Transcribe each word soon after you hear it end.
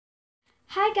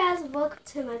Hi guys, welcome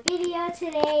to my video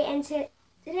today, and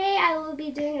today I will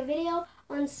be doing a video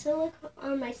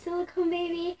on my silicone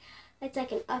baby. It's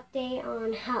like an update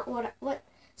on what.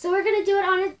 So we're gonna do it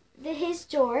on his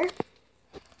Jor,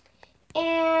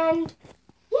 and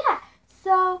yeah.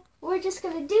 So we're just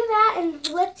gonna do that, and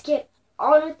let's get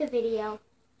on with the video.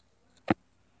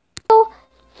 So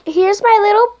here's my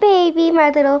little baby, my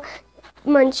little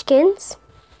munchkins.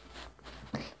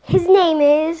 His name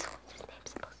is.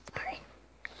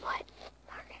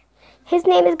 His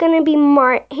name is gonna be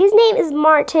His name is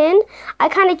Martin. I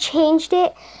kind of changed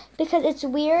it because it's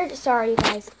weird. Sorry,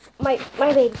 guys. My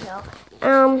baby fell.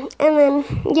 And then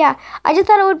yeah, I just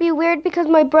thought it would be weird because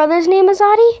my brother's name is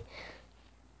Audie.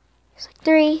 He's like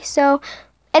 3. So,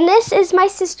 and this is my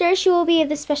sister. She will be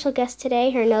the special guest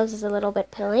today. Her nose is a little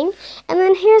bit pilling. And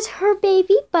then here's her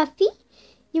baby Buffy.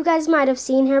 You guys might have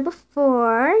seen her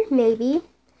before, maybe.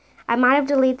 I might have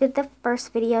deleted the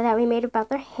first video that we made about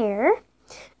their hair.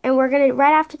 And we're going to,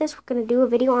 right after this, we're going to do a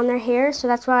video on their hair. So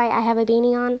that's why I have a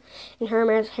beanie on. And her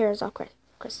hair is all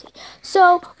crispy.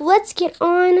 So let's get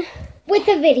on with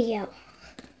the video.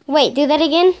 Wait, do that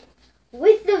again?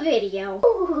 With the video.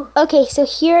 Ooh. Okay, so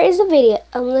here is the video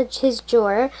on his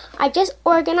Jor. I just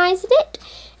organized it.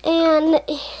 And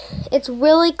it's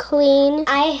really clean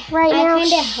I now.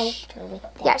 kind of helped her with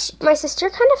that. Yeah, my sister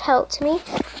kind of helped me.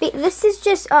 This is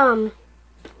just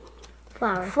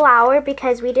flour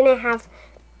because we didn't have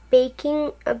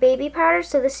baby powder,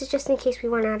 so this is just in case we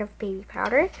run out of baby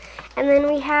powder. And then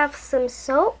we have some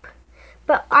soap,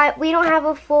 but we don't have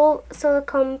a full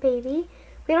silicone baby.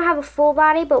 We don't have a full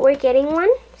body, but we're getting one.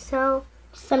 So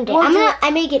someday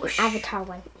I may get an avatar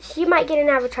one. She might get an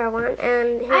avatar one,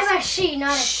 and I'm a she,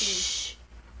 not a she.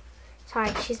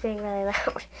 Sorry, she's being really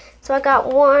loud. So I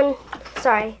got one.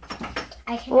 Sorry,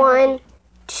 I can 1,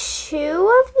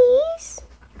 2 of these.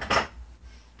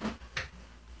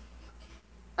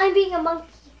 I'm being a monkey.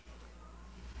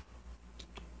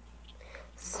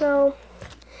 So,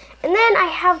 and then I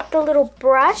have the little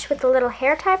brush with the little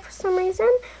hair tie for some reason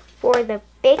for the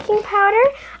baking powder.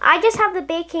 I just have the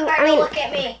Look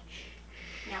at me.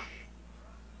 No.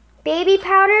 Baby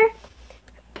powder,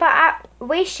 but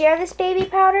we share this baby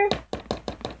powder.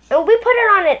 And we put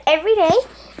it on it every day.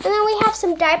 And then we have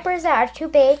some diapers that are too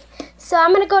big. So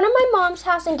I'm going to go to my mom's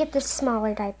house and get the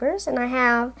smaller diapers. And I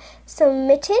have some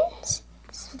mittens.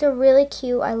 They're really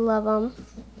cute. I love them.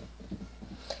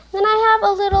 Then I have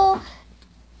a little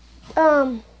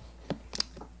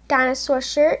dinosaur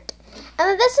shirt. And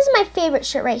then this is my favorite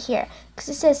shirt right here. Because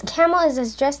it says camel is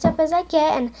as dressed up as I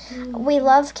get. And we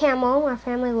love camel. Our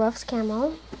family loves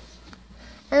camel.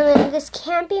 And then this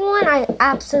camping one I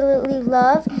absolutely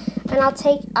love. And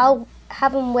I'll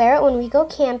have them wear it when we go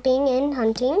camping and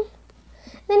hunting.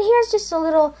 And then here's just a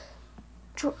little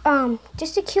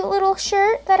just a cute little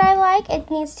shirt that I like. It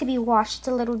needs to be washed. It's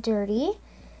a little dirty.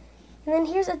 And then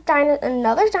here's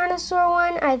another dinosaur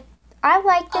one. I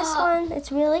like this one.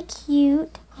 It's really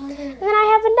cute. And then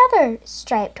I have another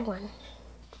striped one.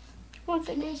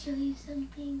 Can I show you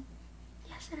something?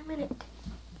 Yes, in a minute.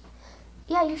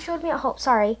 Yeah, you showed me at home.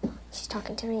 Sorry, she's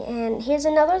talking to me. And here's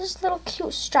another just little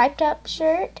cute striped up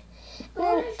shirt.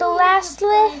 And then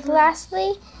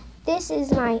lastly, this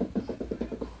is my.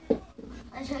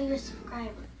 I'll show you a subscriber.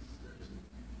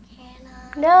 Can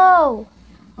I? No.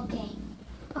 Okay.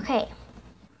 Okay.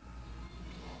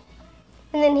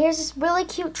 And then here's this really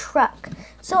cute truck.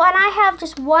 So, and I have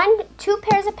just 2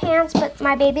 pairs of pants, but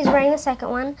my baby's wearing the second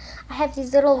one. I have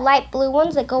these little light blue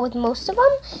ones that go with most of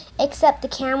them, except the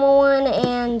camel one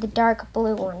and the dark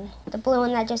blue one. The blue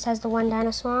one that just has the one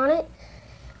dinosaur on it.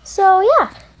 So,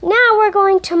 yeah. Now we're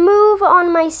going to move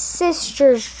on my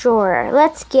sister's Jor.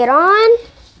 Let's get on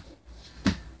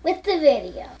with the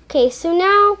video. Okay, so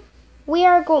now we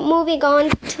are moving on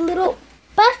to little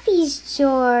Buffy's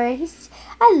Jor.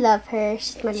 I love her.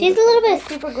 She's a little bit of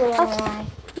super glue on her eye.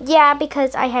 Yeah,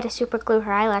 because I had to super glue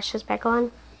her eyelashes back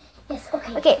on. Yes,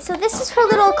 okay. Okay, so this is her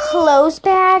little clothes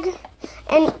bag.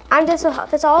 And that's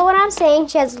all what I'm saying.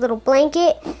 She has a little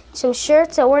blanket, some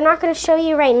shirts. So we're not going to show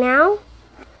you right now.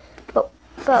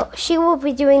 But she will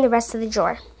be doing the rest of the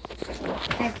Jor.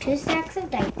 I have 2 stacks of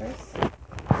diapers.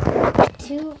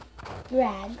 2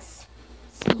 rags.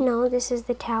 No, this is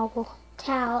the towel.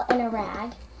 Towel and a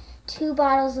rag. 2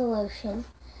 bottles of lotion.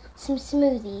 Some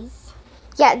smoothies.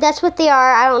 Yeah, that's what they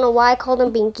are. I don't know why I called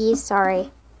them binkies.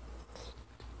 Sorry.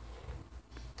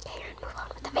 Okay, move on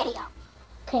with the video.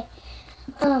 Okay.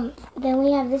 Then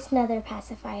we have this another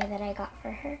pacifier that I got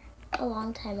for her a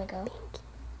long time ago.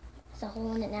 There's a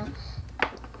hole in it now.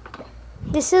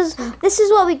 This is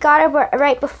what we got her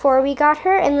right before we got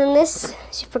her, and then this,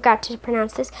 she forgot to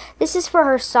pronounce this. This is for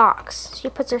her socks. She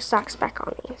puts her socks back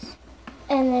on these.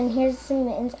 And then here's some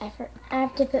mittens. I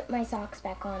have to put my socks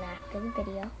back on after the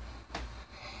video.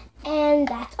 And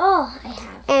that's all I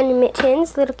have. And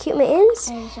mittens, little cute mittens,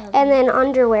 and then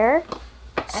underwear.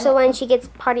 So when she gets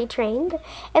potty trained,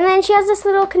 and then she has this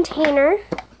little container.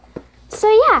 So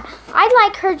yeah, I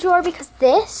like her drawer because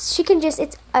she can just,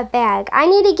 it's a bag. I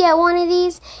need to get one of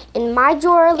these in my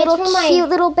drawer, little cute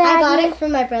little bag. I got it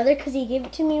from my brother because he gave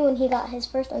it to me when he got his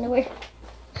first underwear.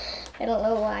 I don't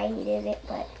know why he did it,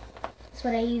 but that's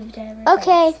what I used ever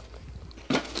Okay.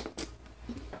 since.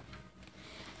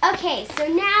 Okay, so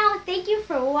now thank you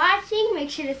for watching. Make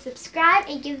sure to subscribe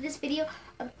and give this video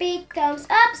a big thumbs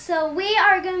up. So we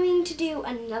are going to do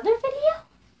another video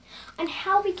on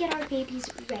how we get our babies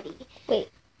ready. Wait,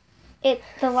 the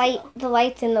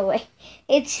light's in the way.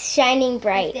 It's shining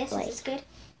bright. Like this, is this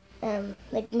good?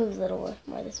 Like move a little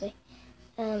more this way.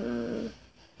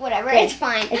 Whatever, good. it's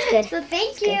fine. It's good. So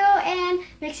thank you, and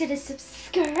make sure to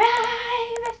subscribe.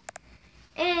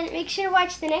 And make sure to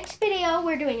watch the next video.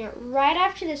 We're doing it right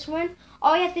after this one.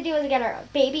 All we have to do is get our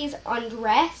babies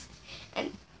undressed,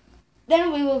 and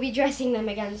then we will be dressing them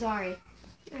again. Sorry,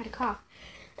 I had a cough.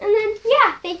 And then,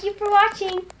 yeah, thank you for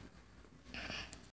watching.